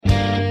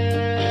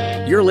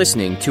You're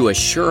listening to A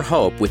Sure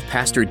Hope with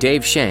Pastor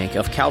Dave Shank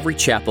of Calvary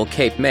Chapel,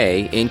 Cape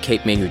May in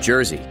Cape May, New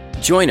Jersey.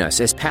 Join us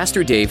as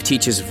Pastor Dave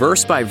teaches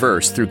verse by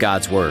verse through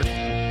God's Word.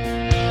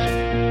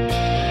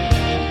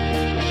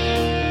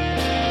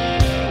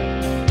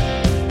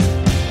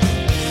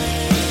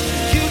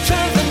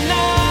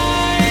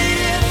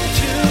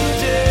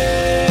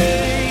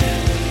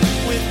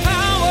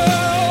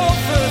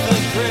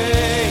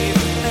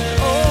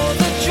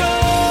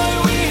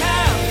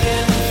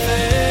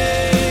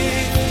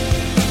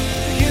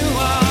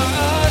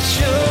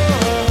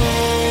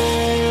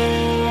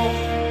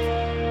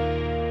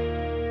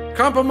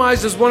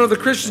 Compromise is one of the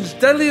Christian's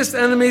deadliest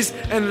enemies,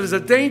 and it is a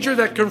danger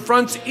that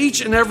confronts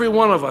each and every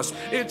one of us.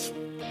 It's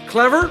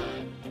clever,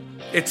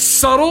 it's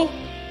subtle,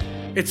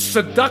 it's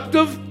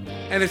seductive,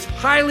 and it's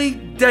highly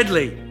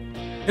deadly.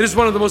 It is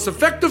one of the most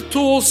effective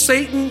tools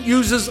Satan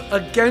uses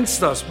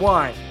against us.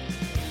 Why?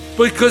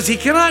 Because he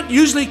cannot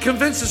usually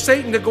convince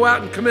Satan to go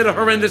out and commit a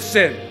horrendous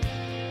sin.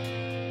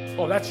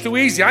 Oh, that's too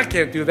easy. I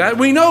can't do that.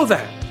 We know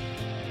that.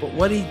 But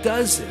what he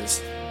does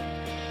is,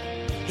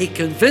 he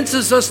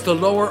convinces us to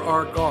lower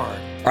our guard.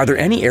 Are there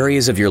any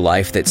areas of your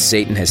life that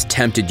Satan has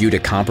tempted you to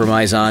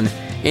compromise on?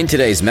 In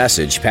today's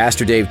message,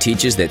 Pastor Dave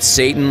teaches that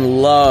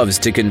Satan loves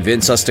to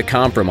convince us to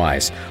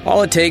compromise.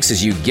 All it takes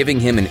is you giving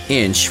him an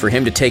inch for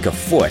him to take a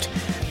foot.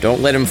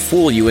 Don't let him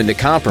fool you into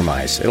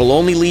compromise. It'll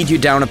only lead you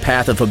down a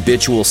path of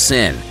habitual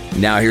sin.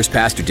 Now here's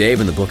Pastor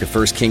Dave in the book of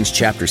 1 Kings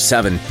chapter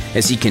 7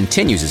 as he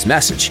continues his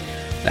message,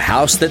 The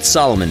House That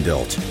Solomon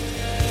Built.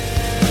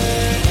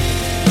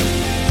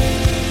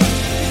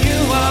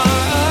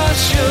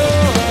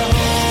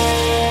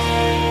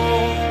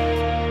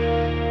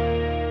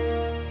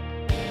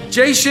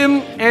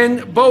 Jashim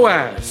and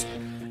Boaz.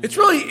 It's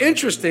really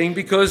interesting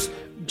because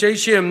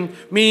Jashim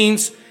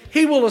means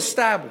he will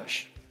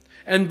establish,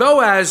 and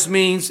Boaz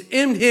means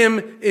in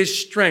him is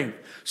strength.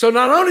 So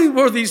not only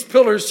were these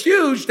pillars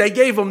huge, they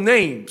gave them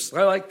names.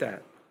 I like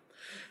that.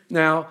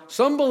 Now,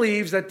 some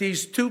believes that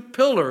these two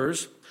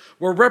pillars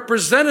were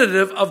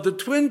representative of the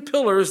twin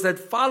pillars that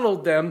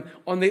followed them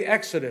on the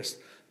Exodus,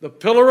 the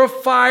pillar of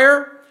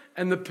fire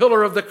and the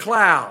pillar of the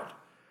cloud.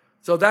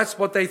 So that's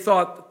what they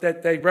thought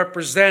that they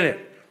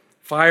represented.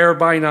 Fire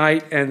by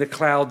night and the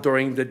cloud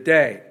during the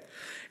day.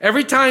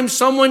 Every time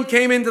someone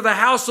came into the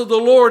house of the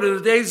Lord in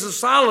the days of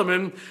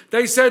Solomon,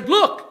 they said,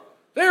 look,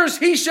 there's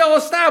he shall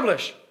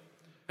establish.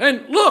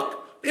 And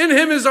look, in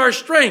him is our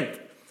strength.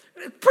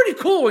 It's pretty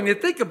cool when you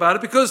think about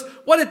it, because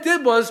what it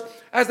did was,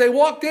 as they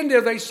walked in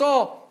there, they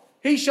saw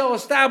he shall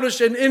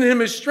establish and in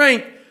him is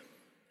strength.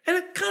 And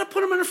it kind of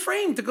put them in a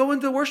frame to go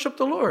into worship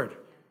the Lord.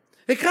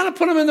 It kind of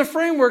put them in the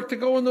framework to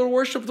go into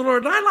worship the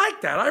Lord. And I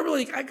like that.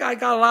 I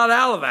got a lot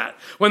out of that.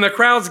 When the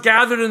crowds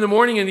gathered in the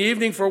morning and the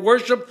evening for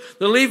worship,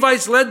 the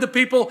Levites led the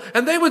people,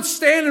 and they would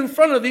stand in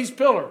front of these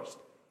pillars.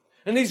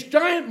 And these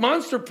giant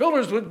monster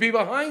pillars would be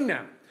behind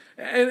them.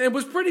 And it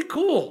was pretty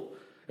cool.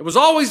 It was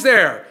always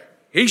there.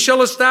 He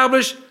shall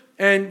establish,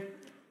 and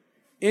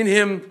in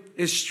him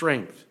is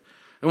strength.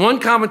 And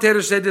one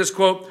commentator said this,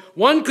 quote,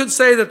 one could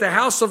say that the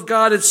house of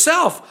God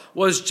itself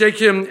was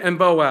Jashim and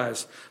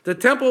Boaz. The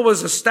temple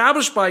was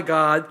established by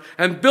God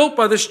and built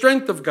by the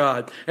strength of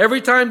God.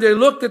 Every time they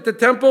looked at the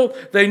temple,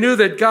 they knew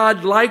that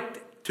God liked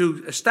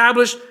to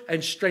establish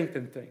and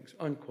strengthen things,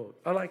 unquote.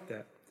 I like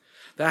that.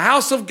 The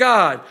house of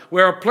God,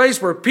 where a place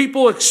where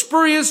people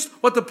experienced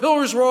what the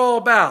pillars were all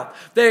about.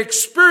 They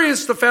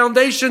experienced the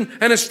foundation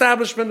and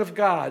establishment of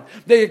God.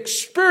 They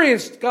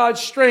experienced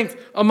God's strength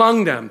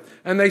among them.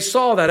 And they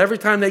saw that every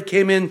time they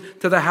came in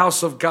to the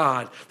house of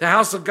God. The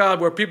house of God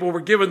where people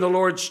were given the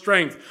Lord's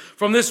strength.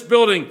 From this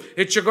building,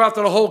 it should go out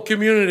to the whole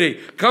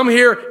community. Come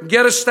here,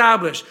 get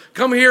established.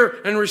 Come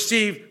here and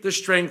receive the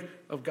strength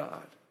of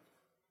God.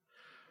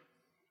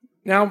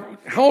 Now,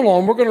 hold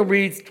on. We're going to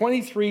read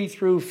 23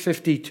 through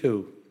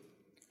 52.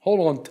 Hold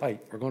on tight.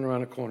 We're going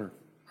around a corner.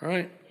 All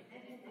right?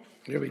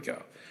 Here we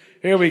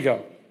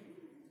go.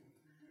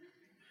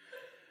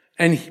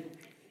 And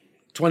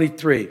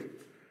 23.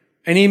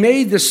 And he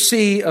made the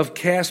sea of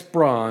cast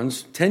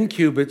bronze, 10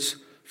 cubits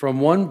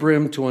from one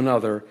brim to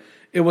another.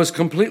 It was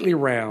completely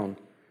round.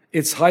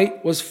 Its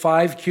height was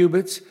 5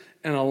 cubits,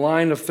 and a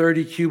line of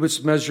 30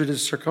 cubits measured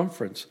its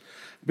circumference.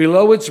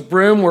 Below its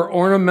brim were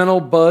ornamental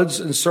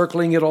buds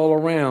encircling it all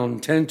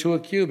around, 10 to a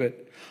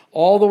cubit.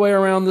 All the way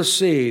around the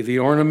sea, the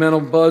ornamental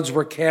buds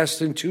were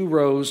cast in 2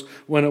 rows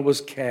when it was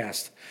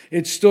cast.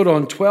 It stood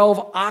on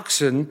 12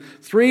 oxen,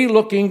 3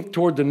 looking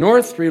toward the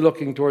north, 3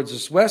 looking towards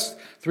the west,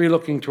 3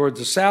 looking towards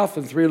the south,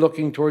 and 3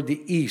 looking toward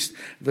the east.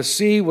 The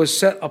sea was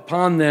set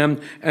upon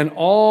them, and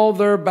all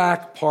their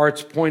back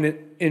parts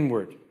pointed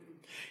inward.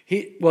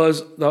 He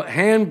was the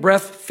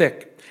handbreadth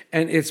thick,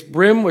 and its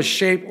brim was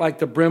shaped like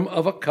the brim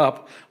of a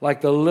cup,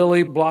 like the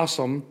lily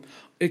blossom.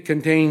 It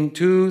contained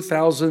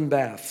 2,000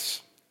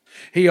 baths.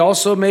 He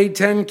also made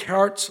 10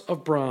 carts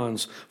of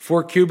bronze.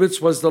 4 cubits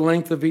was the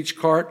length of each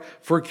cart,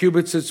 4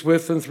 cubits its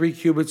width, and 3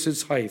 cubits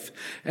its height.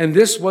 And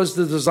this was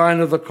the design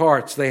of the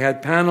carts. They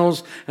had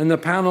panels, and the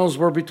panels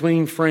were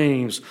between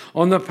frames.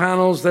 On the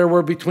panels there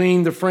were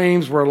between the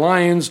frames were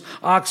lions,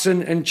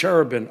 oxen, and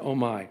cherubim. Oh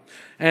my.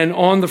 And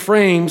on the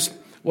frames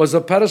was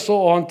a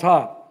pedestal on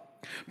top.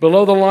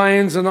 Below the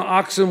lions and the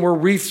oxen were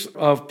wreaths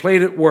of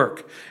plated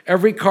work.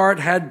 Every cart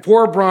had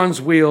 4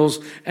 bronze wheels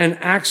and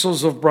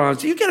axles of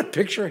bronze. You get a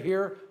picture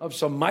here of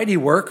some mighty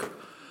work?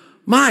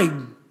 My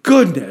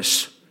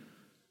goodness,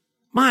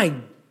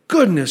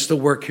 the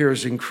work here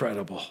is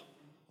incredible.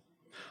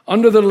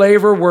 Under the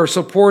laver were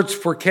supports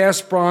for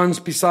cast bronze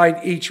beside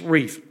each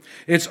wreath.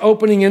 Its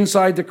opening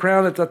inside the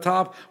crown at the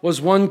top was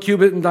 1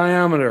 cubit in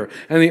diameter,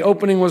 and the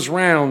opening was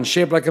round,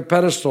 shaped like a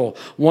pedestal,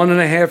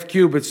 1.5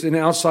 cubits in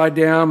outside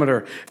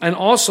diameter. And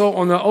also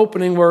on the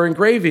opening were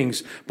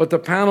engravings, but the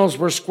panels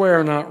were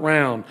square, not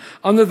round.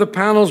 Under the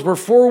panels were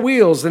 4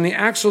 wheels, and the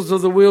axles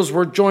of the wheels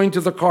were joined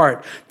to the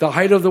cart. The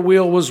height of the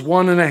wheel was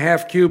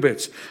 1.5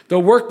 cubits. The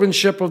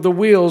workmanship of the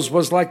wheels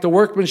was like the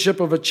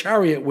workmanship of a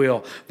chariot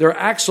wheel. Their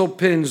axle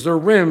pins, their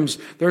rims,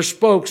 their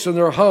spokes, and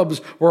their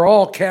hubs were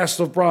all cast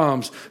of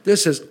bronze.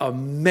 This is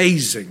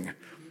amazing.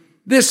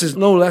 This is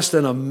no less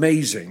than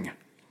amazing.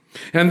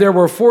 And there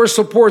were 4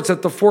 supports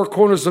at the 4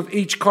 corners of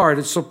each cart.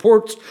 Its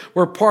supports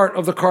were part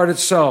of the cart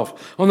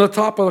itself. On the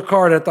top of the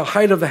cart, at the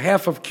height of the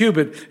half of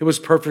cubit, it was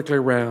perfectly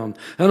round.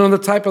 And on the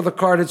top of the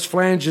cart, its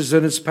flanges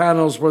and its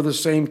panels were the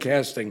same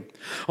casting.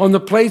 On the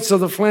plates of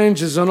the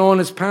flanges and on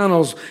its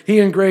panels, he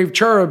engraved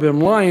cherubim,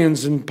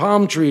 lions, and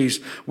palm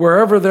trees,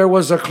 wherever there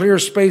was a clear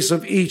space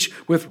of each,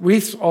 with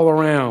wreaths all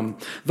around.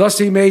 Thus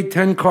he made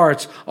 10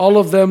 carts. All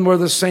of them were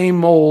the same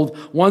mold,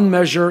 1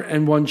 measure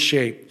and 1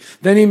 shape.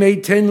 Then he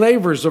made 10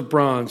 lavers of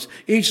bronze.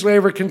 Each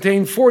laver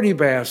contained 40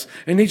 baths,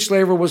 and each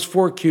laver was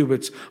 4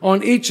 cubits.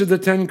 On each of the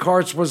 10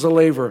 carts was a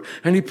laver,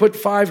 and he put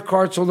 5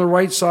 carts on the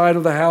right side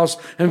of the house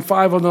and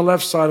 5 on the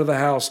left side of the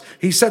house.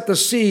 He set the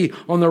sea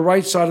on the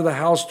right side of the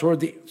house toward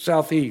the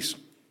southeast.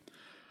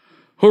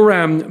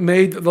 Huram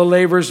made the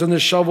lavers and the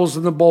shovels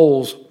and the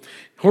bowls.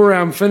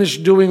 Huram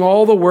finished doing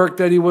all the work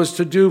that he was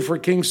to do for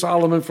King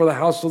Solomon for the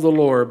house of the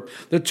Lord.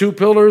 The 2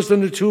 pillars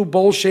and the 2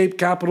 bowl-shaped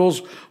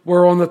capitals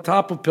were on the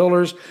top of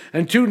pillars,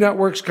 and 2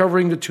 networks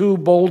covering the 2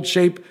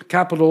 bowl-shaped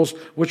capitals,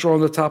 which were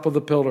on the top of the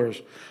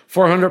pillars.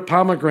 400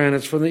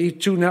 pomegranates from the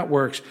 2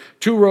 networks,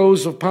 2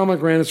 rows of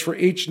pomegranates for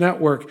each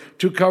network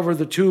to cover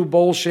the 2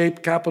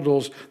 bowl-shaped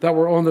capitals that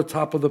were on the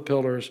top of the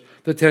pillars.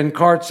 The 10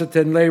 carts, the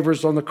 10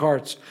 lavers on the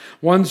carts,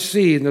 1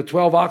 sea and the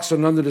 12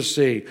 oxen under the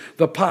sea,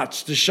 the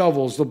pots, the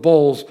shovels, the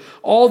bowls,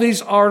 all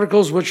these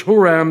articles which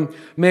Huram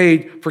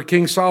made for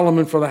King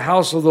Solomon for the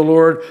house of the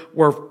Lord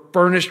were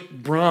furnished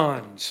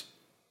bronze.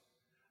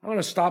 I'm going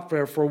to stop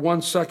there for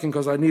 1 second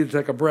because I need to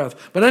take a breath.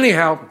 But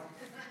anyhow,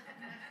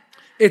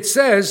 it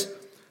says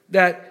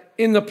that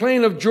in the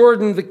plain of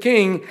Jordan, the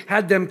king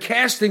had them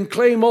casting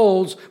clay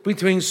molds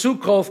between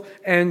Sukkoth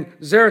and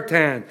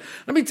Zartan.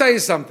 Let me tell you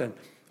something.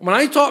 When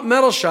I taught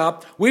metal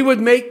shop, we would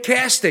make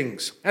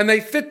castings, and they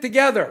fit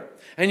together.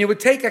 And you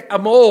would take a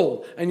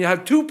mold, and you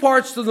have 2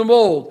 parts to the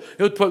mold.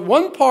 You would put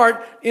 1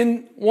 part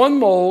in 1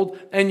 mold,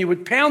 and you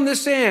would pound the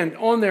sand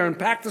on there and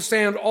pack the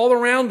sand all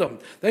around them.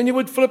 Then you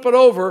would flip it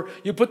over.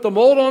 You put the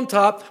mold on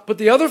top, put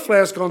the other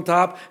flask on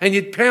top, and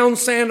you'd pound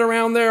sand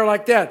around there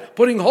like that,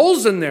 putting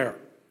holes in there.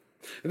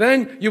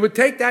 Then you would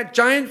take that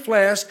giant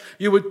flask,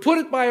 you would put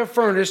it by a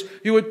furnace,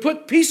 you would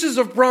put pieces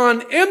of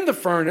bronze in the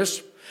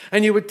furnace,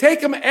 and you would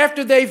take them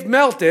after they've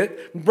melted.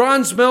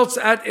 Bronze melts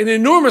at an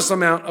enormous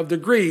amount of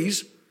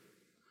degrees.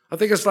 I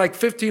think it's like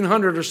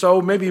 1,500 or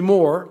so, maybe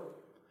more,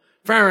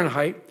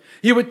 Fahrenheit.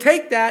 You would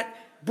take that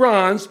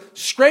bronze,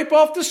 scrape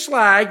off the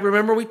slag.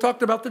 Remember, we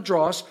talked about the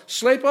dross.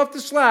 Scrape off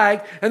the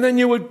slag, and then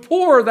you would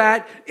pour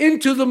that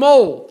into the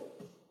mold.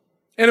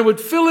 And it would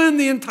fill in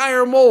the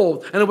entire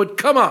mold, and it would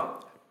come up.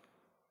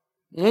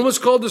 One was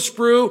called the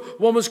sprue,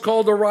 one was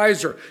called the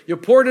riser. You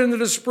poured it into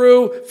the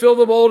sprue, fill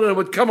the mold, and it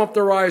would come up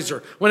the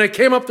riser. When it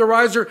came up the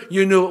riser,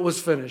 you knew it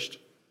was finished.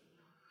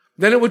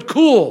 Then it would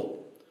cool.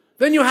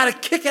 Then you had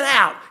to kick it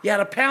out. You had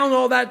to pound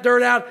all that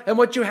dirt out, and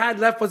what you had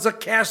left was a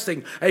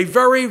casting, a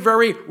very,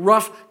 very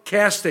rough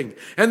casting.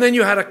 And then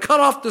you had to cut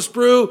off the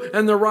sprue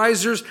and the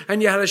risers,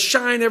 and you had to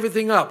shine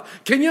everything up.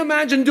 Can you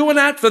imagine doing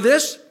that for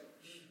this?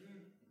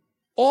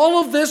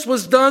 All of this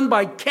was done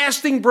by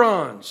casting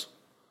bronze.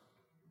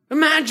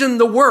 Imagine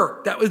the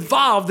work that was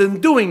involved in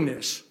doing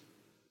this.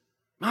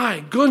 My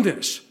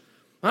goodness.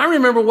 I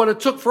remember what it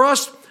took for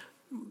us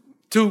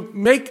to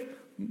make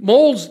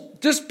molds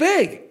this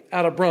big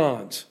out of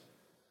bronze.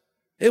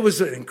 It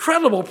was an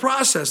incredible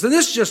process. And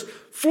this just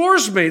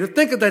floors me to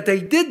think that they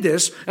did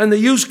this and they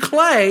used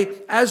clay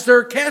as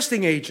their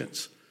casting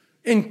agents.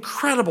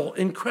 Incredible,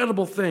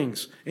 incredible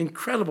things.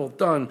 Incredible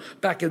done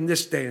back in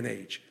this day and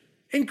age.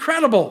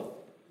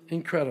 Incredible,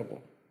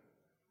 incredible.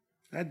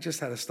 I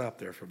just had to stop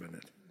there for a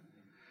minute.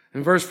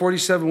 In verse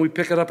 47, we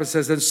pick it up. It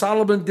says, "Then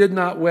Solomon did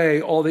not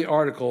weigh all the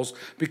articles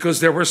because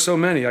there were so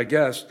many, I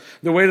guess.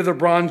 The weight of the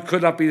bronze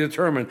could not be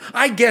determined."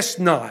 I guess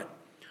not.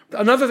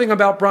 Another thing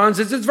about bronze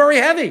is it's very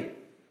heavy.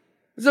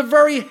 It's a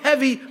very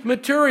heavy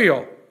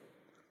material.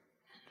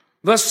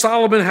 Thus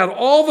Solomon had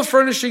all the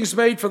furnishings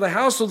made for the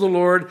house of the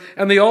Lord,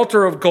 and the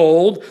altar of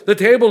gold, the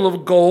table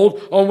of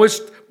gold on which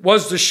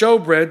was the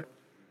showbread,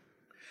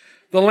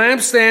 the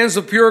lampstands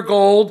of pure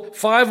gold,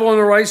 5 on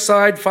the right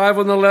side, 5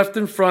 on the left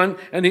in front,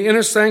 and the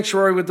inner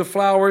sanctuary with the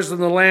flowers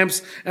and the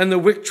lamps and the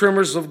wick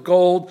trimmers of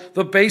gold,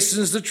 the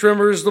basins, the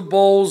trimmers, the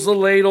bowls, the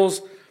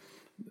ladles,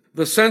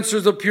 the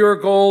censers of pure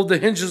gold, the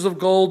hinges of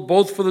gold,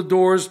 both for the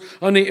doors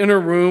on the inner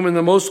room and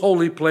the most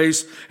holy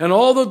place, and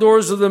all the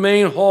doors of the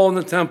main hall in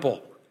the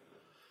temple.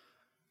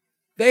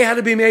 They had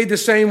to be made the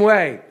same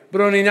way,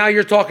 but only now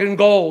you're talking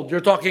gold. You're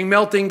talking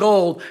melting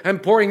gold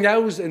and pouring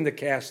those into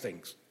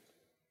castings.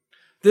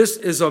 This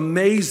is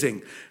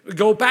amazing.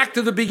 Go back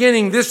to the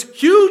beginning. This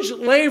huge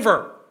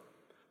laver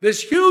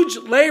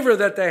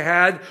that they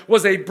had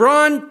was a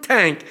bronze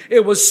tank.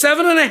 It was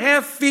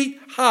 7.5 feet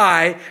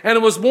high, and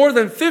it was more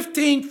than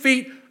 15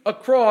 feet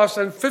across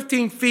and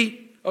 15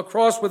 feet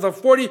across with a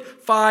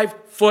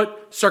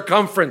 45-foot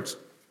circumference.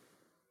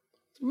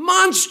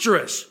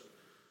 Monstrous.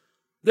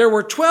 There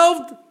were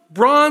 12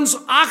 bronze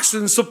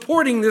oxen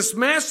supporting this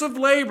massive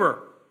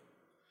labor.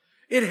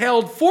 It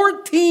held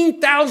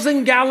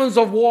 14,000 gallons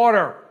of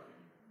water.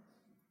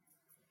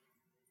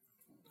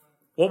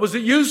 What was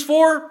it used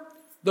for?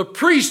 The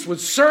priest would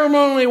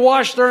ceremonially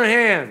wash their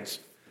hands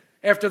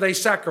after they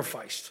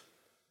sacrificed.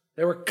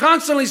 They were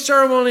constantly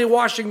ceremonially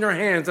washing their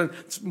hands, and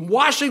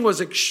washing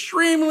was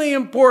extremely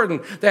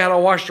important. They had to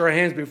wash their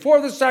hands before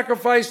the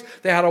sacrifice.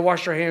 They had to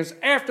wash their hands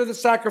after the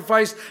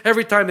sacrifice.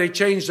 Every time they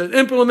changed an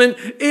implement,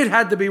 it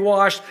had to be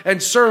washed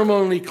and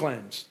ceremonially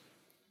cleansed.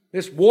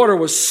 This water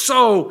was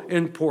so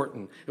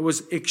important. It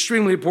was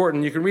extremely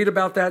important. You can read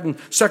about that in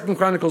 2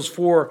 Chronicles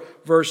 4,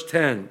 verse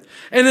 10.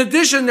 In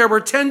addition, there were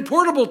 10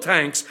 portable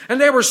tanks, and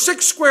they were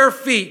 6 square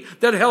feet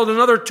that held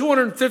another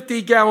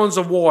 250 gallons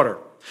of water.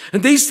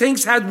 And these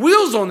tanks had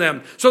wheels on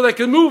them, so they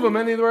could move them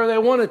anywhere they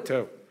wanted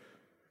to.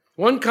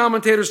 One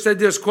commentator said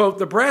this, quote,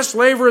 "The brass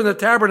laver in the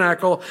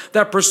tabernacle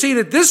that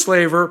preceded this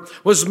laver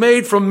was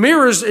made from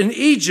mirrors in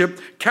Egypt,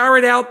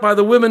 carried out by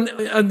the women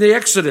in the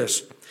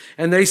Exodus.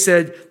 And they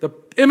said, the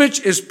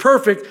image is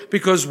perfect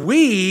because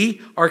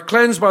we are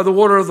cleansed by the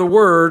water of the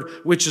word,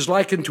 which is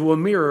likened to a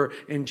mirror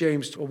in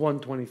James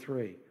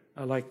 1:23.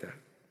 I like that.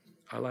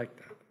 I like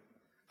that.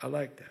 I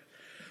like that.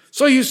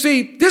 So you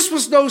see, this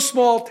was no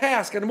small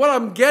task. And what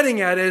I'm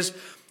getting at is,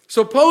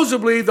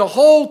 supposedly the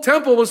whole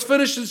temple was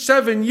finished in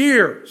 7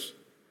 years.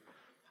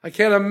 I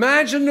can't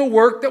imagine the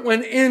work that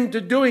went into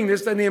doing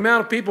this and the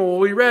amount of people. Well,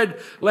 we read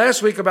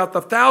last week about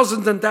the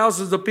thousands and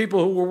thousands of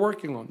people who were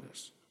working on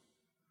this.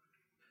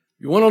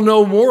 You want to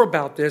know more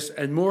about this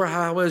and more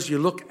how as you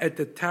look at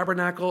the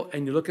tabernacle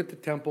and you look at the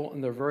temple,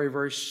 and they're very,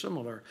 very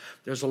similar.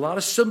 There's a lot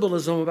of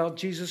symbolism about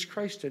Jesus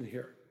Christ in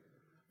here.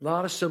 A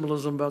lot of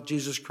symbolism about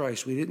Jesus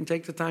Christ. We didn't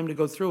take the time to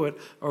go through it,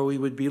 or we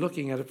would be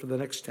looking at it for the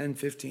next 10,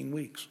 15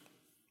 weeks.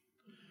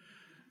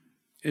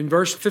 In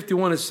verse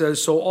 51, it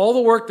says, "So all the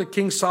work that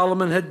King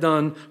Solomon had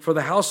done for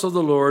the house of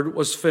the Lord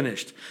was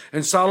finished.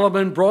 And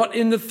Solomon brought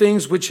in the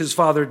things which his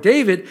father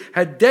David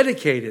had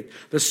dedicated,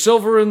 the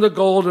silver and the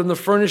gold and the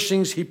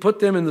furnishings. He put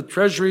them in the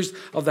treasuries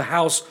of the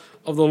house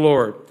of the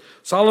Lord."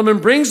 Solomon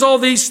brings all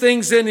these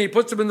things in. He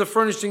puts them in the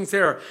furnishings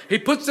there. He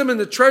puts them in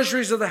the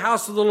treasuries of the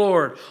house of the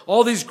Lord.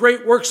 All these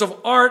great works of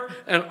art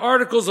and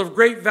articles of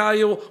great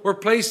value were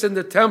placed in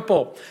the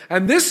temple.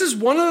 And this is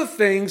one of the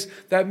things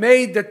that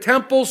made the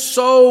temple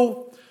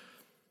so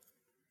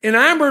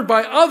enamored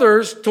by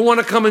others to want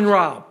to come and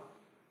rob.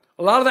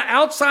 A lot of the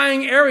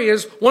outlying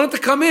areas wanted to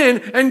come in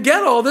and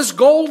get all this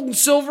gold and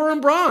silver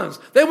and bronze.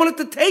 They wanted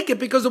to take it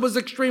because it was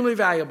extremely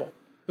valuable.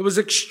 It was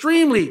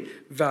extremely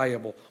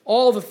valuable,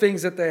 all the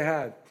things that they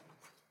had.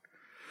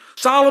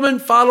 Solomon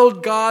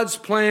followed God's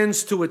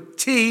plans to a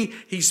T.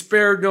 He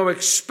spared no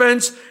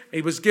expense.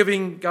 He was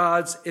giving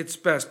God's its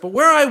best. But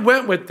where I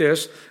went with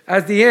this,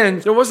 at the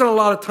end, there wasn't a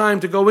lot of time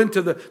to go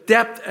into the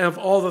depth of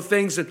all the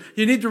things. And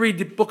you need to read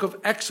the book of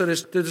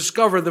Exodus to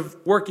discover the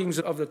workings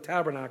of the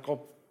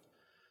tabernacle.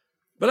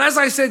 But as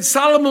I said,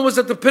 Solomon was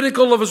at the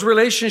pinnacle of his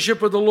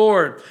relationship with the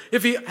Lord.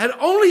 If he had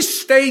only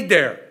stayed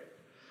there.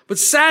 But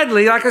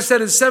sadly, like I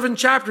said, in 7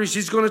 chapters,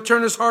 he's going to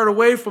turn his heart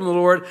away from the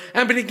Lord.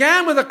 And it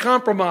began with a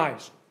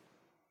compromise.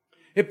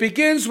 It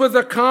begins with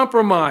a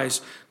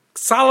compromise.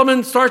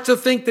 Solomon starts to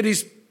think that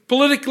he's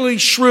politically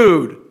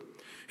shrewd.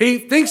 He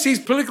thinks he's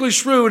politically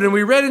shrewd. And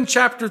we read in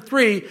chapter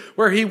 3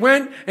 where he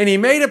went and he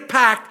made a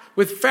pact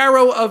with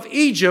Pharaoh of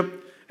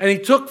Egypt, and he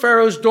took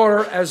Pharaoh's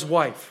daughter as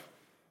wife.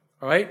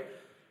 All right?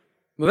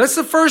 Well, that's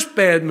the first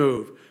bad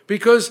move,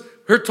 because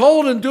we're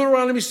told in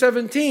Deuteronomy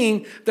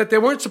 17 that they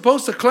weren't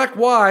supposed to collect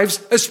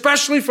wives,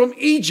 especially from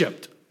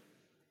Egypt.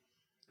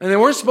 And they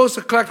weren't supposed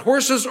to collect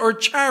horses or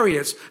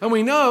chariots. And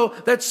we know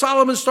that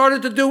Solomon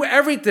started to do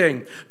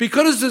everything.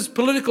 Because of his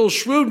political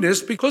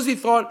shrewdness, because he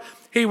thought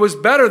he was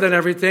better than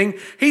everything,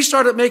 he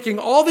started making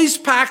all these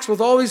pacts with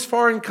all these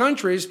foreign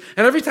countries.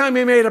 And every time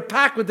he made a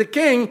pact with the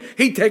king,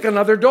 he'd take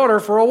another daughter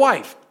for a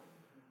wife.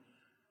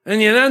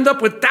 And you'd end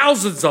up with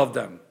thousands of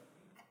them.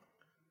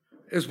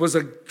 was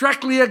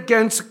directly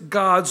against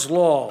God's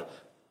law.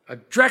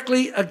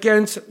 Directly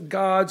against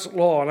God's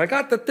law. And I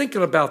got to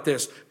thinking about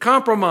this.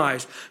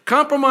 Compromise.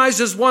 Compromise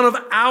is one of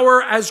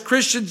our, as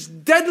Christians,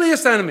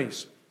 deadliest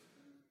enemies.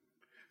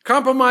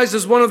 Compromise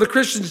is one of the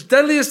Christians'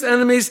 deadliest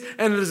enemies,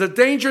 and it is a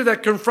danger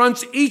that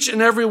confronts each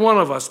and every one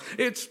of us.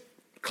 It's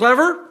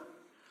clever,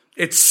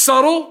 it's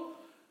subtle,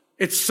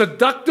 it's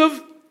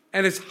seductive,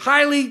 and it's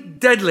highly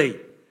deadly.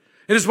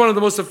 It is one of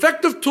the most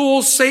effective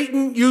tools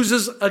Satan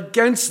uses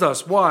against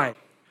us. Why?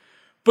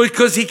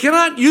 Because he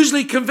cannot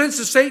usually convince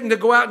Satan to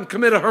go out and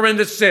commit a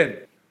horrendous sin.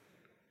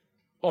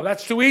 Oh,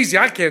 that's too easy.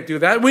 I can't do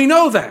that. We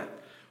know that.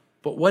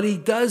 But what he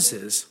does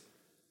is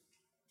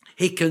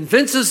he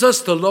convinces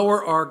us to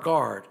lower our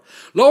guard,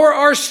 lower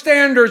our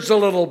standards a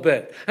little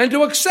bit, and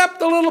to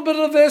accept a little bit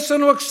of this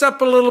and to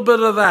accept a little bit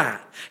of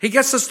that. He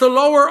gets us to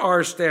lower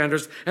our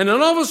standards, and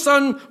then all of a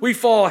sudden we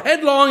fall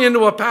headlong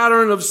into a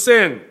pattern of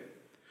sin.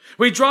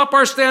 We drop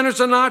our standards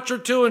a notch or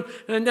two,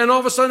 and then all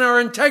of a sudden our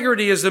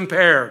integrity is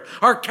impaired.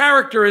 Our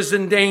character is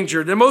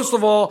endangered. And most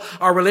of all,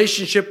 our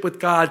relationship with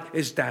God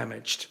is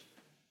damaged.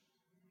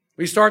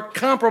 We start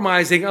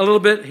compromising a little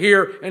bit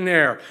here and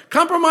there.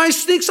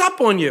 Compromise sneaks up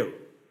on you.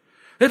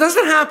 It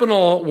doesn't happen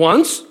all at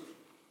once.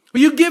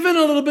 You give in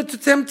a little bit to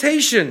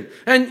temptation.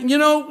 And,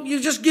 you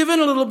just give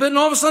in a little bit, and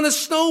all of a sudden it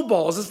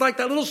snowballs. It's like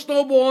that little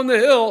snowball on the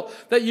hill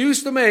that you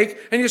used to make,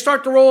 and you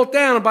start to roll it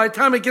down, and by the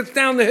time it gets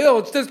down the hill,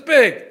 it's this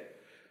big.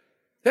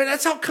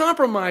 That's how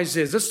compromise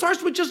is. It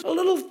starts with just a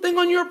little thing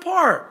on your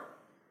part.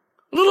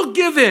 A little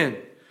give in.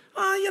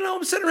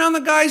 I'm sitting around the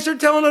guys, they're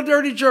telling the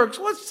dirty jokes.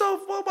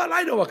 But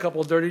I know a couple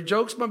of dirty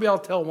jokes. Maybe I'll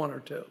tell one or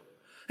two.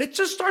 It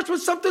just starts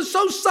with something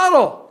so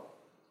subtle.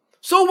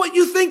 So what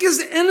you think is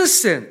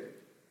innocent.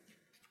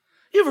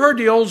 You've heard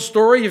the old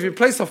story. If you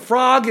place a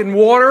frog in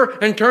water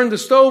and turn the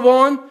stove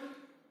on,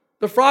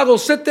 the frog will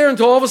sit there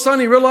until all of a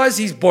sudden he realizes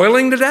he's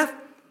boiling to death.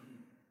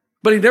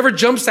 But he never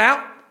jumps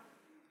out.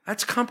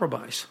 That's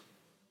compromise.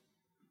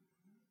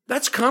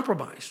 That's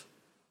compromise.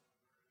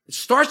 It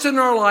starts in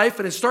our life,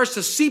 and it starts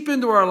to seep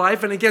into our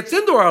life, and it gets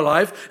into our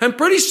life, and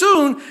pretty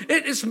soon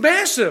it's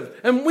massive,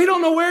 and we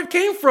don't know where it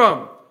came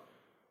from.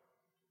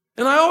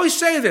 And I always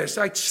say this.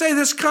 I say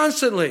this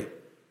constantly.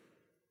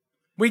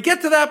 We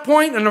get to that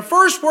point, and the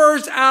first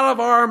words out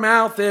of our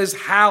mouth is,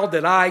 how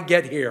did I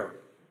get here?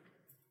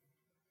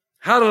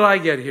 How did I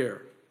get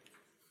here?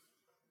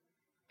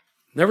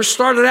 Never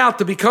started out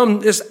to become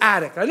this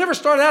addict. I never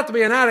started out to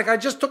be an addict. I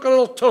just took a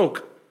little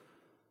toke.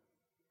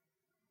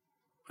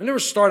 I never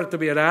started to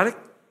be an addict.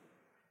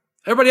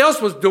 Everybody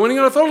else was doing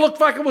it. I thought it looked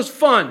like it was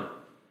fun.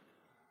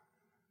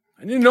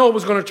 I didn't know it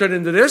was going to turn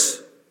into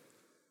this.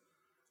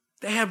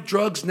 They have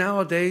drugs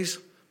nowadays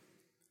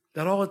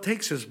that all it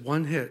takes is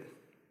one hit,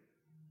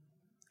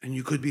 and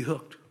you could be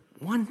hooked.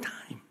 One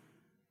time.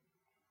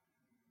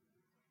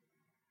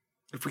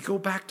 If we go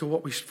back to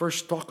what we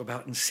first talked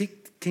about and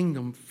seek the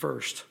kingdom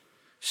first,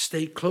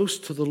 stay close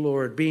to the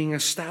Lord, being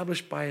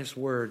established by His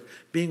word,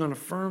 being on a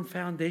firm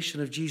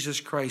foundation of Jesus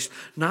Christ,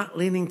 not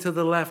leaning to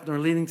the left nor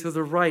leaning to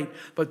the right,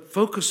 but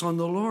focus on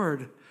the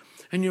Lord.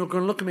 And you're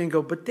going to look at me and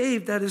go, but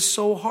Dave, that is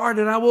so hard,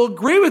 and I will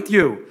agree with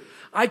you.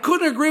 I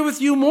couldn't agree with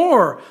you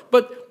more,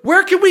 but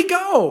where can we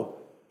go?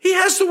 He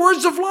has the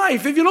words of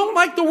life. If you don't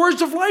like the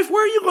words of life,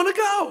 where are you going to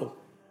go?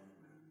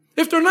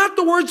 If they're not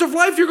the words of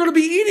life, you're going to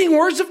be eating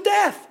words of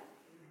death.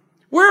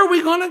 Where are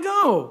we going to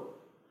go?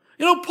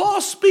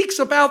 Paul speaks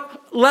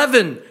about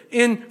leaven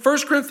in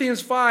 1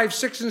 Corinthians 5,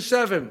 6, and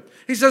 7.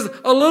 He says,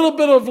 a little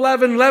bit of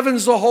leaven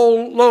leavens the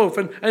whole loaf.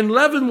 And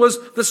leaven was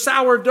the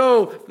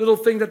sourdough little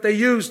thing that they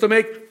used to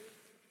make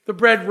the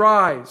bread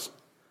rise.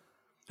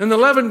 And the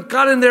leaven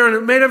got in there and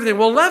it made everything.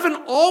 Well, leaven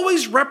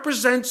always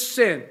represents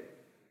sin.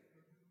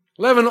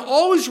 Leaven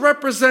always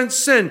represents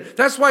sin.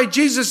 That's why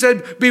Jesus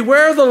said,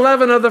 beware the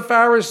leaven of the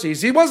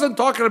Pharisees. He wasn't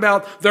talking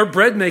about their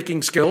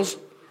bread-making skills.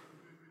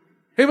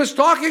 He was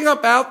talking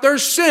about their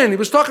sin. He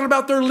was talking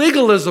about their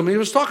legalism. He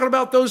was talking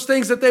about those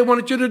things that they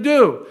wanted you to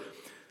do.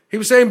 He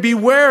was saying,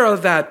 beware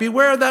of that.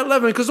 Beware of that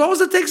leaven. Because all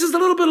it takes is a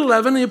little bit of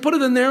leaven, and you put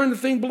it in there, and the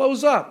thing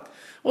blows up.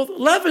 Well,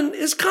 leaven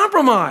is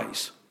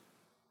compromise.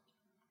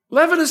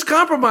 Leaven is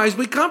compromise.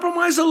 We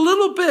compromise a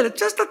little bit,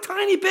 just a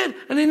tiny bit.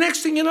 And the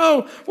next thing you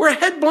know, we're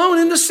head blown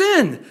into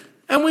sin.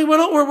 And we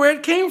went over where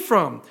it came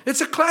from.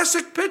 It's a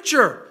classic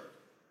picture.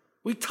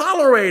 We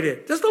tolerate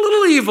it. Just a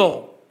little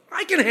evil.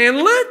 I can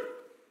handle it.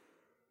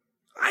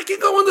 I can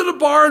go into the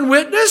bar and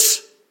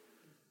witness.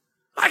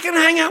 I can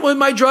hang out with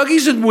my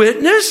druggies and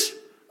witness.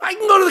 I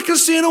can go to the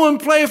casino and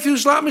play a few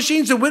slot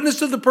machines and witness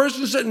to the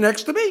person sitting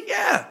next to me.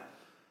 Yeah.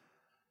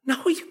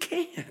 No, you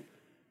can't.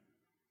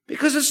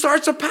 Because it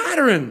starts a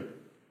pattern.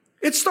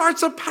 It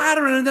starts a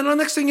pattern, and then the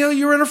next thing you know,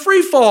 you're in a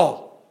free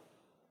fall.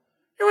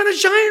 You're in a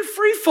giant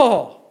free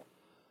fall.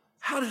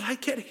 How did I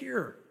get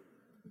here?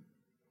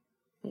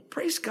 Well,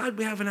 praise God,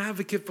 we have an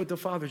advocate with the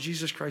Father,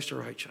 Jesus Christ the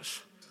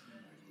righteous.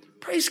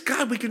 Praise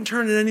God, we can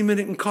turn at any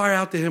minute and cry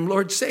out to Him,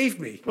 Lord, save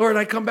me. Lord,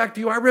 I come back to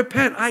you. I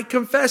repent. I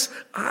confess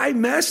I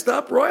messed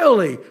up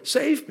royally.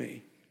 Save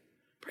me.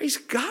 Praise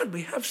God,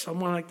 we have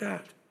someone like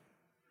that.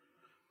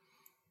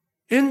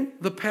 In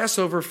the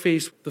Passover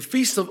feast, the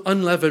Feast of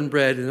Unleavened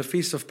Bread and the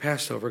Feast of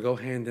Passover go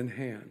hand in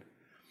hand.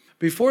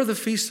 Before the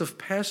Feast of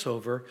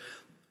Passover,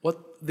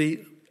 what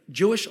the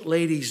Jewish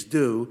ladies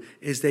do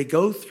is they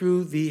go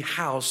through the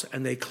house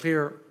and they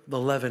clear the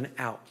leaven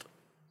out.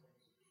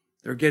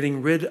 They're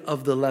getting rid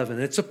of the leaven.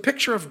 It's a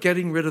picture of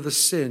getting rid of the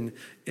sin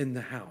in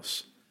the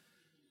house.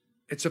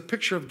 It's a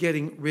picture of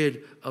getting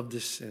rid of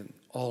the sin,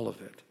 all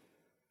of it.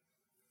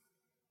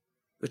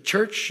 The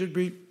church should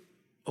be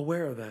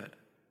aware of that.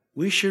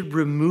 We should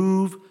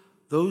remove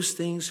those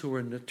things who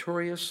are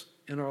notorious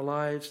in our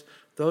lives,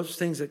 those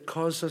things that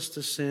cause us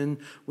to sin.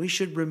 We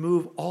should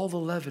remove all the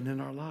leaven in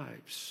our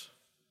lives.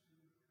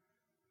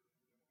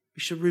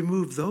 We should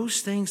remove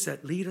those things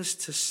that lead us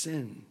to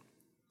sin.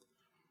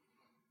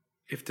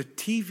 If the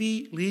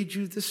TV leads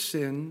you to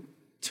sin,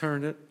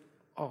 turn it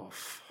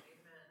off.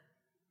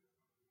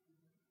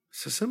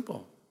 It's so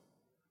simple.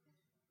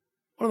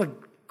 One of the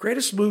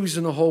greatest movies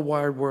in the whole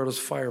wide world is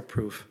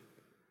Fireproof.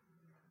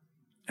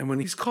 And when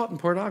he's caught in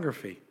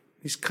pornography,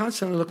 he's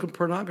constantly looking at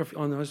pornography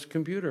on his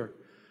computer.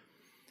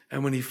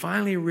 And when he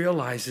finally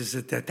realizes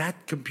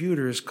that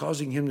computer is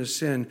causing him to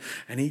sin,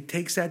 and he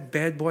takes that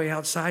bad boy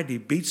outside, he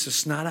beats the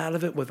snot out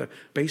of it with a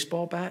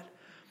baseball bat.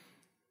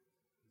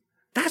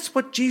 That's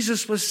what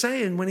Jesus was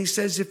saying when he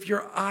says, if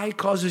your eye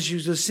causes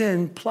you to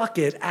sin, pluck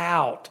it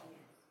out.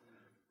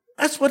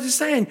 That's what he's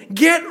saying.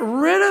 Get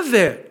rid of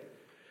it.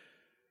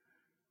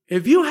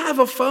 If you have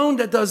a phone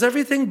that does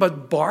everything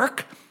but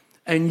bark,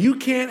 and you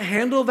can't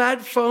handle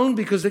that phone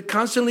because it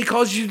constantly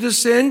causes you to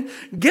sin,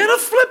 get a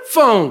flip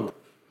phone.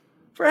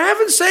 For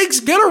heaven's sakes,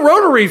 get a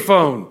rotary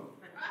phone.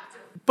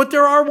 But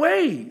there are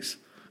ways.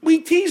 We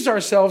tease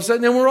ourselves,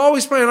 and then we're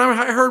always praying.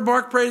 I heard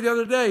Mark pray the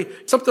other day,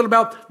 something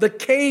about the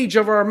cage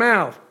of our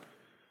mouth.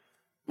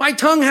 My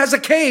tongue has a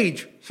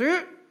cage. See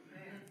it?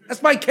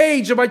 That's my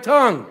cage of my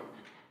tongue.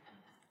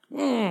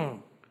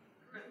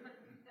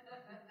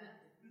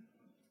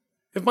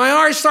 If my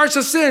eye starts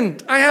to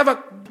sin, I have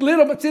a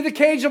little, see the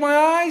cage of my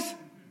eyes?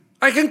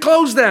 I can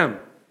close them.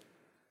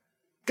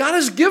 God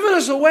has given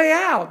us a way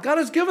out. God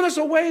has given us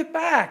a way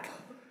back.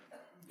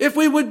 If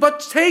we would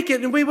but take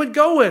it and we would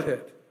go with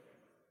it.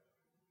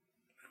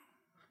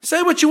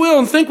 Say what you will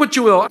and think what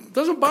you will. It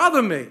doesn't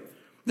bother me.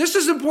 This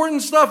is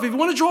important stuff. If you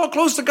want to draw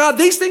close to God,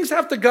 these things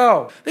have to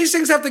go. These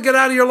things have to get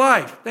out of your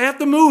life. They have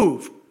to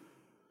move.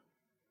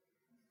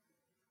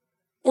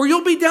 Or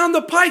you'll be down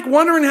the pike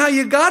wondering how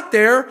you got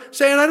there,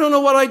 saying, I don't know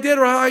what I did,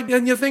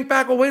 and you think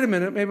back, oh, wait a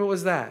minute, maybe it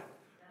was that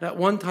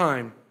one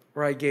time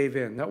where I gave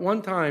in, that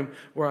one time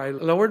where I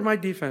lowered my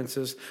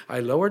defenses, I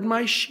lowered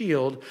my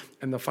shield,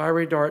 and the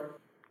fiery dart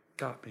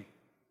got me.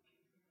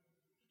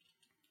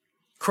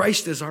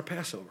 Christ is our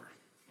Passover.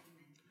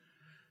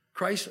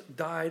 Christ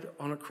died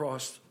on a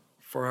cross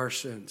for our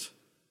sins.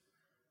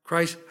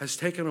 Christ has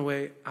taken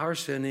away our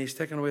sin, and he's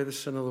taken away the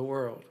sin of the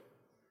world.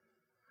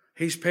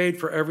 He's paid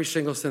for every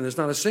single sin. There's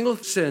not a single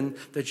sin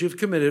that you've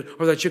committed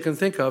or that you can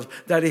think of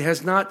that he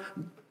has not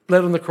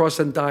bled on the cross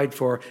and died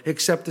for,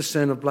 except the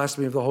sin of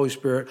blasphemy of the Holy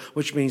Spirit,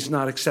 which means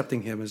not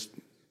accepting him as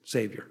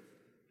Savior.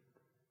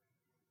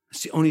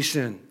 It's the only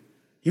sin.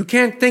 You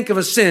can't think of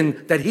a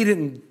sin that he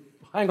didn't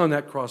hang on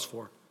that cross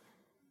for.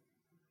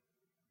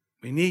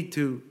 We need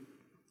to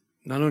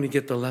not only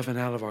get the leaven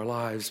out of our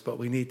lives, but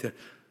we need to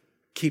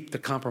keep the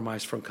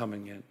compromise from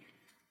coming in.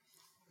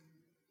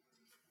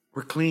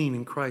 We're clean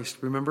in Christ.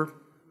 Remember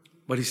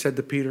what he said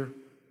to Peter?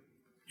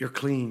 You're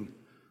clean.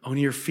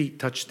 Only your feet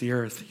touch the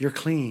earth. You're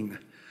clean.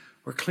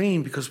 We're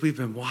clean because we've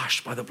been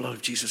washed by the blood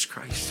of Jesus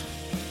Christ.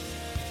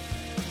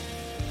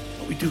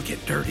 But we do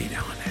get dirty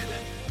now and then.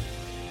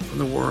 From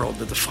the world,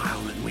 the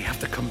defilement, we have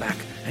to come back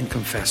and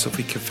confess. If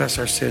we confess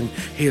our sin,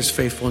 he is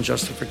faithful and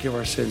just to forgive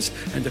our sins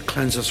and to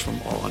cleanse us from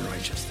all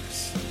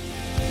unrighteousness.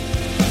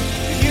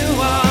 You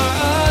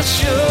are a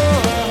sure.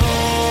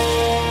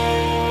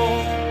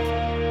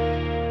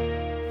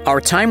 Our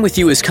time with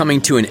you is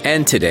coming to an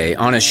end today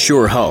on A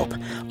Sure Hope.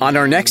 On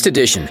our next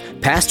edition,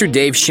 Pastor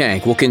Dave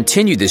Shank will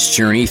continue this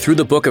journey through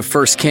the book of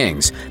 1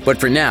 Kings. But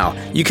for now,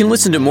 you can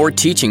listen to more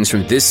teachings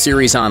from this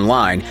series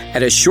online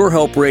at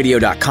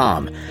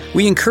ASureHopeRadio.com.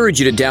 We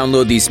encourage you to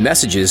download these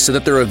messages so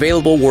that they're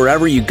available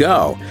wherever you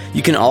go.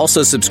 You can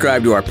also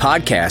subscribe to our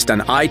podcast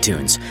on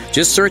iTunes.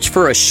 Just search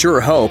for A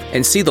Sure Hope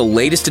and see the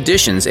latest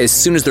editions as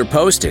soon as they're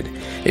posted.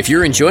 If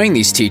you're enjoying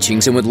these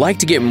teachings and would like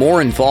to get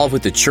more involved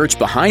with the church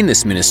behind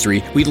this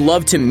ministry, we'd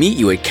love to meet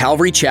you at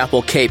Calvary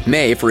Chapel, Cape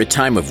May for a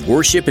time of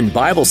worship and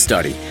Bible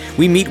study.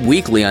 We meet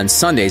weekly on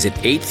Sundays at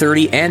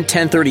 8:30 and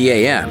 10:30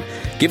 a.m.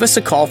 Give us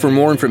a call for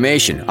more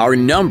information. Our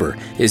number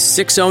is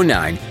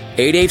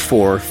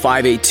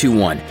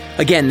 609-884-5821.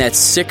 Again, that's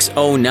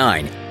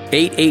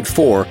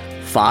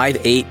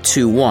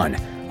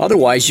 609-884-5821.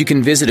 Otherwise, you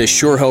can visit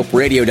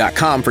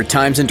ASureHopeRadio.com for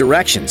times and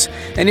directions.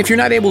 And if you're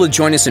not able to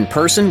join us in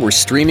person, we're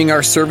streaming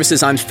our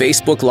services on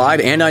Facebook Live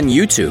and on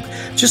YouTube.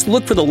 Just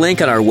look for the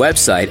link on our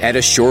website at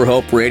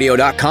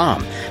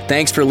ASureHopeRadio.com.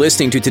 Thanks for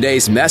listening to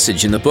today's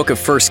message in the book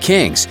of 1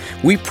 Kings.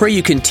 We pray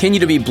you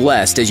continue to be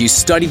blessed as you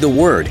study the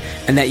Word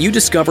and that you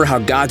discover how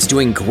God's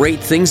doing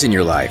great things in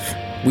your life.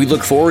 We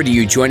look forward to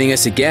you joining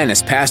us again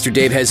as Pastor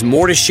Dave has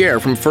more to share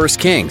from 1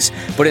 Kings.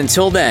 But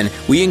until then,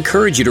 we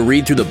encourage you to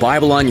read through the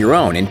Bible on your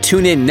own and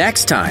tune in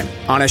next time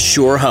on A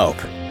Sure Hope.